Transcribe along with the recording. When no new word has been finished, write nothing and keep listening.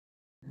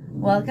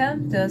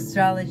Welcome to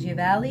Astrology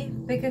Valley.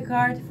 Pick a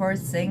card for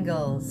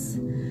singles.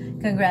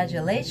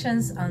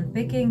 Congratulations on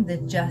picking the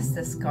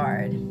Justice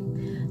card.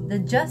 The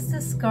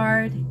Justice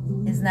card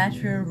is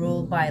naturally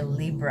ruled by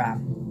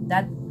Libra.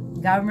 That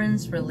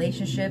governs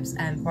relationships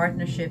and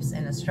partnerships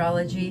in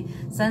astrology,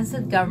 since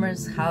it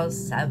governs house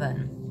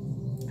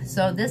 7.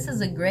 So this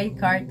is a great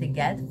card to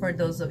get for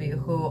those of you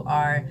who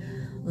are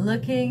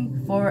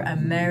looking for a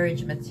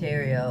marriage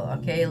material.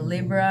 Okay,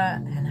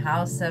 Libra and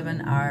house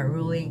 7 are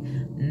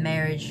ruling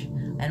marriage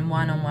and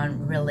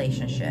one-on-one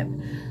relationship.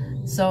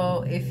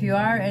 So if you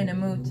are in a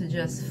mood to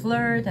just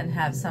flirt and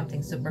have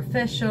something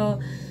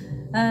superficial,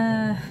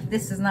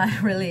 this is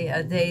not really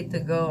a day to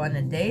go on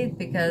a date,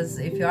 because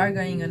if you are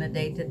going on a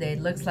date today,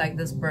 it looks like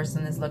this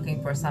person is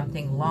looking for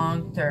something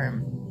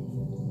long-term.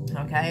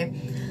 Okay,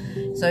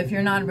 so if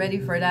you're not ready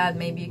for that,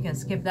 maybe you can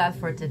skip that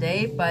for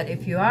today. But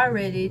if you are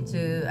ready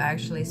to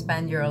actually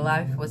spend your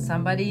life with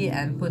somebody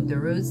and put the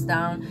roots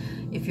down,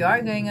 if you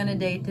are going on a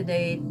date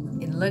today,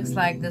 it looks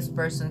like this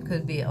person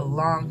could be a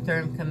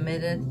long-term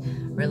committed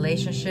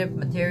relationship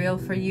material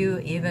for you,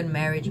 even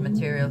marriage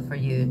material for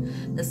you.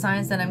 The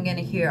signs that I'm going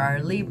to hear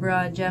are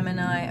Libra,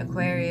 Gemini,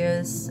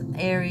 Aquarius,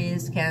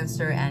 Aries,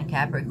 Cancer, and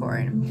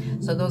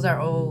Capricorn. So those are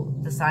all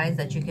the signs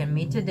that you can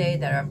meet today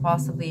that are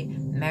possibly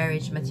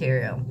marriage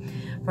material.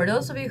 For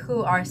those of you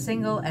who are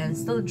single and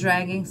still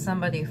dragging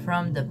somebody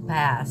from the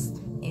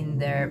past in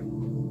their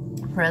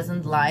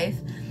present life,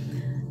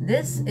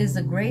 this is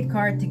a great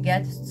card to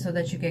get so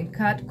that you can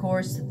cut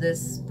course to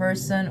this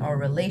person or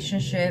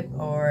relationship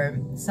or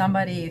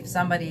somebody. If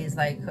somebody is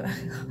like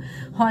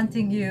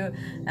haunting you,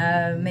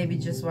 maybe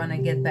just want to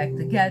get back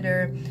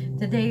together,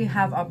 today you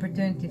have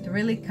opportunity to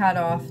really cut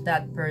off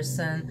that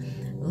person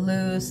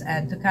loose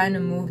and to kind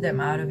of move them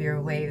out of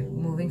your way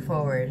moving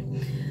forward.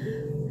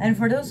 And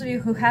for those of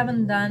you who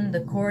haven't done the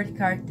court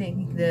card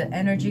thing, the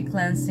energy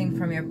cleansing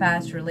from your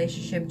past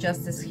relationship,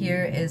 Justice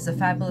here is a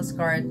fabulous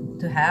card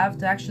to have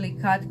to actually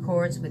cut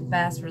cords with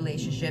past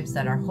relationships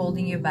that are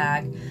holding you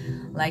back.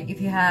 Like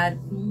if you had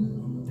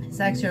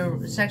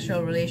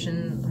sexual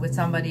relation with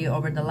somebody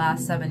over the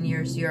last 7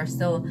 years, you are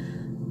still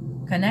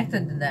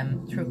connected to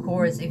them through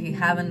cords if you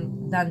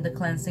haven't done the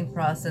cleansing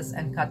process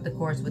and cut the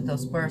cords with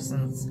those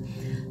persons.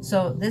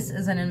 So this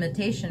is an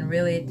invitation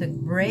really to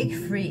break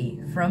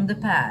free from the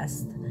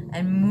past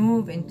and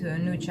move into a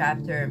new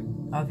chapter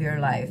of your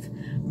life,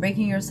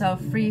 breaking yourself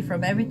free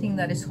from everything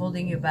that is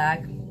holding you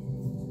back,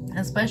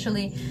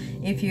 especially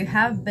if you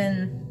have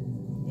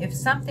been, if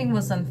something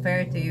was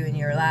unfair to you in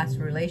your last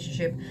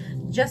relationship.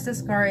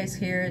 Justice card is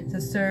here to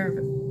serve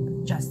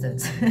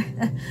justice.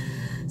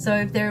 So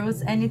if there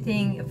was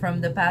anything from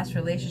the past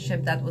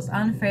relationship that was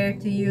unfair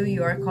to you,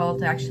 you are called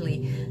to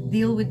actually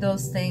deal with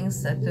those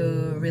things,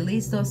 to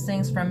release those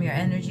things from your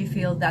energy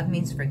field. That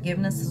means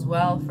forgiveness as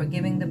well,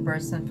 forgiving the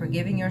person,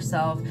 forgiving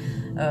yourself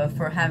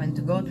for having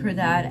to go through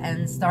that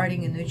and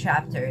starting a new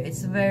chapter.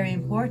 It's very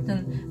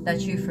important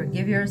that you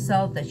forgive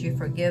yourself, that you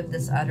forgive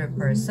this other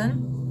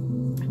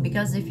person,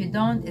 because if you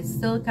don't, it's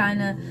still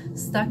kind of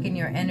stuck in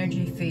your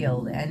energy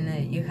field,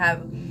 and you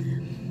have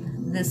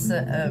this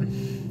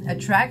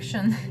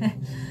attraction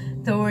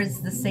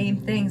towards the same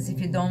things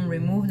if you don't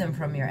remove them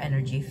from your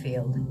energy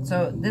field.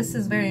 So this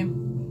is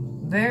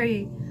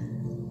very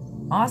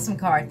awesome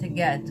card to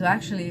get, to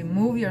actually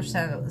move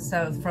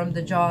yourself from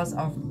the jaws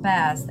of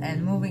past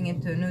and moving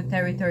into a new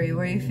territory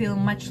where you feel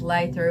much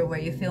lighter, where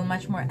you feel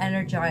much more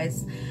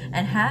energized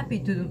and happy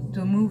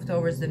to move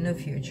towards the new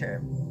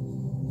future.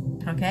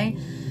 Okay,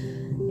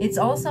 it's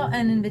also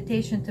an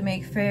invitation to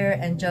make fair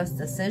and just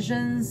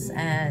decisions,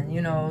 and you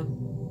know,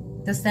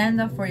 to stand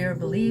up for your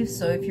beliefs.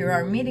 So if you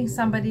are meeting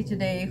somebody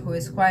today who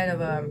is quite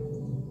of a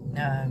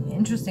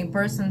interesting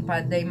person,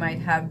 but they might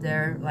have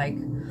their like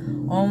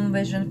own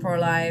vision for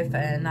life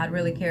and not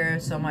really care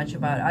so much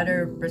about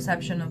other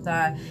perception of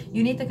that,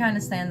 you need to kind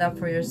of stand up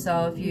for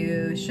yourself.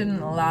 You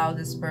shouldn't allow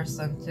this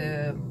person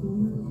to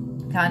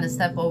kind of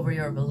step over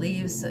your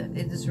beliefs.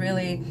 It is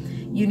really,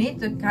 you need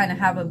to kind of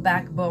have a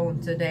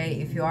backbone today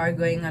if you are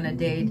going on a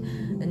date,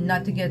 and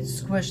not to get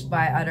squished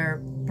by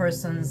other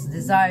person's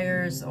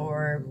desires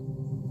or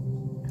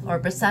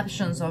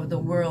perceptions of the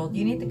world.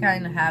 You need to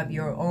kind of have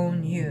your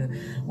own you.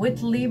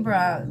 With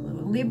Libra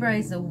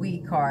is a we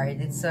card.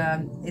 It's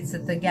a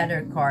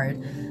together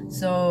card.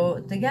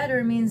 So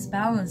together means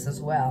balance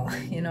as well.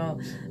 You know,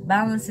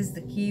 balance is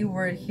the key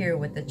word here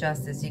with the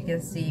Justice. You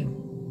can see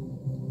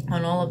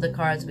on all of the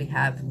cards we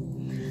have.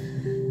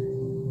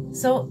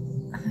 So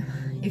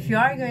if you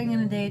are going on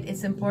a date,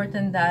 it's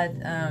important that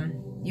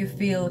you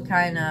feel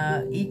kind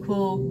of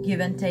equal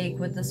give and take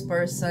with this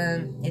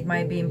person. It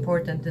might be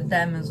important to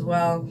them as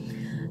well.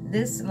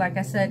 This, like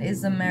I said,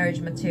 is a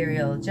marriage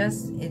material.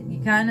 You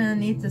kind of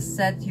need to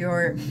set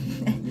your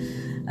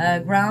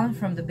ground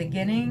from the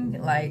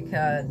beginning, like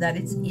that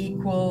it's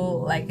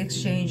equal, like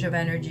exchange of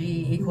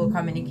energy, equal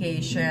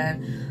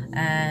communication,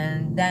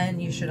 and then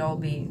you should all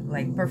be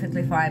like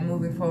perfectly fine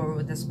moving forward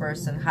with this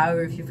person.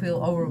 However, if you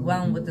feel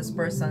overwhelmed with this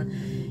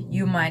person,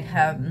 you might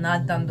have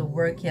not done the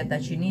work yet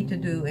that you need to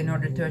do in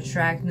order to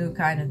attract new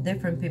kind of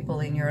different people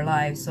in your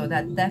life. So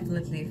that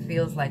definitely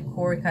feels like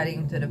cord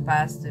cutting to the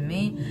past to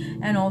me,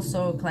 and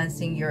also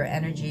cleansing your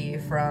energy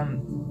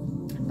from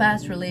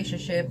past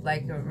relationship,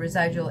 like a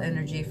residual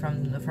energy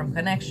from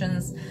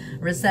connections,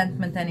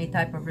 resentment, any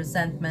type of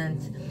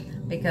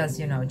resentment, because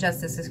you know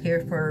justice is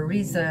here for a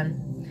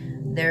reason.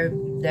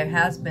 There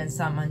has been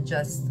some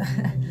unjust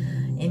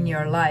in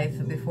your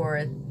life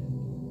before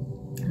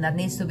that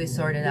needs to be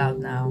sorted out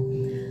now.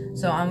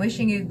 So I'm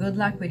wishing you good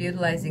luck with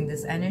utilizing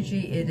this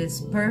energy. It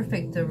is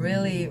perfect to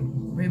really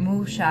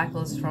remove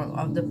shackles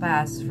of the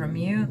past from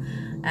you,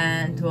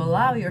 and to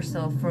allow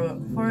yourself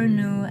for a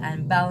new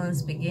and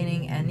balanced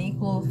beginning, and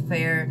equal,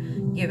 fair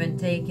give and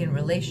take in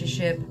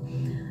relationship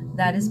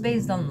that is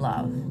based on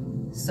love.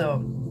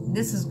 So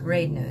this is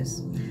great news,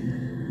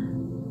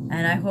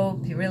 and I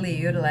hope you really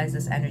utilize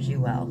this energy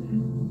well.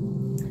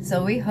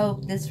 So we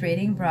hope this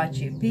reading brought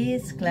you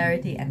peace,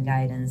 clarity, and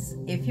guidance.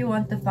 If you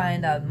want to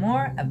find out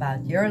more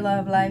about your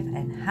love life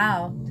and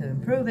how to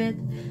improve it,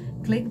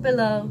 click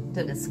below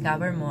to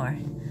discover more.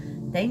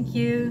 Thank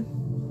you.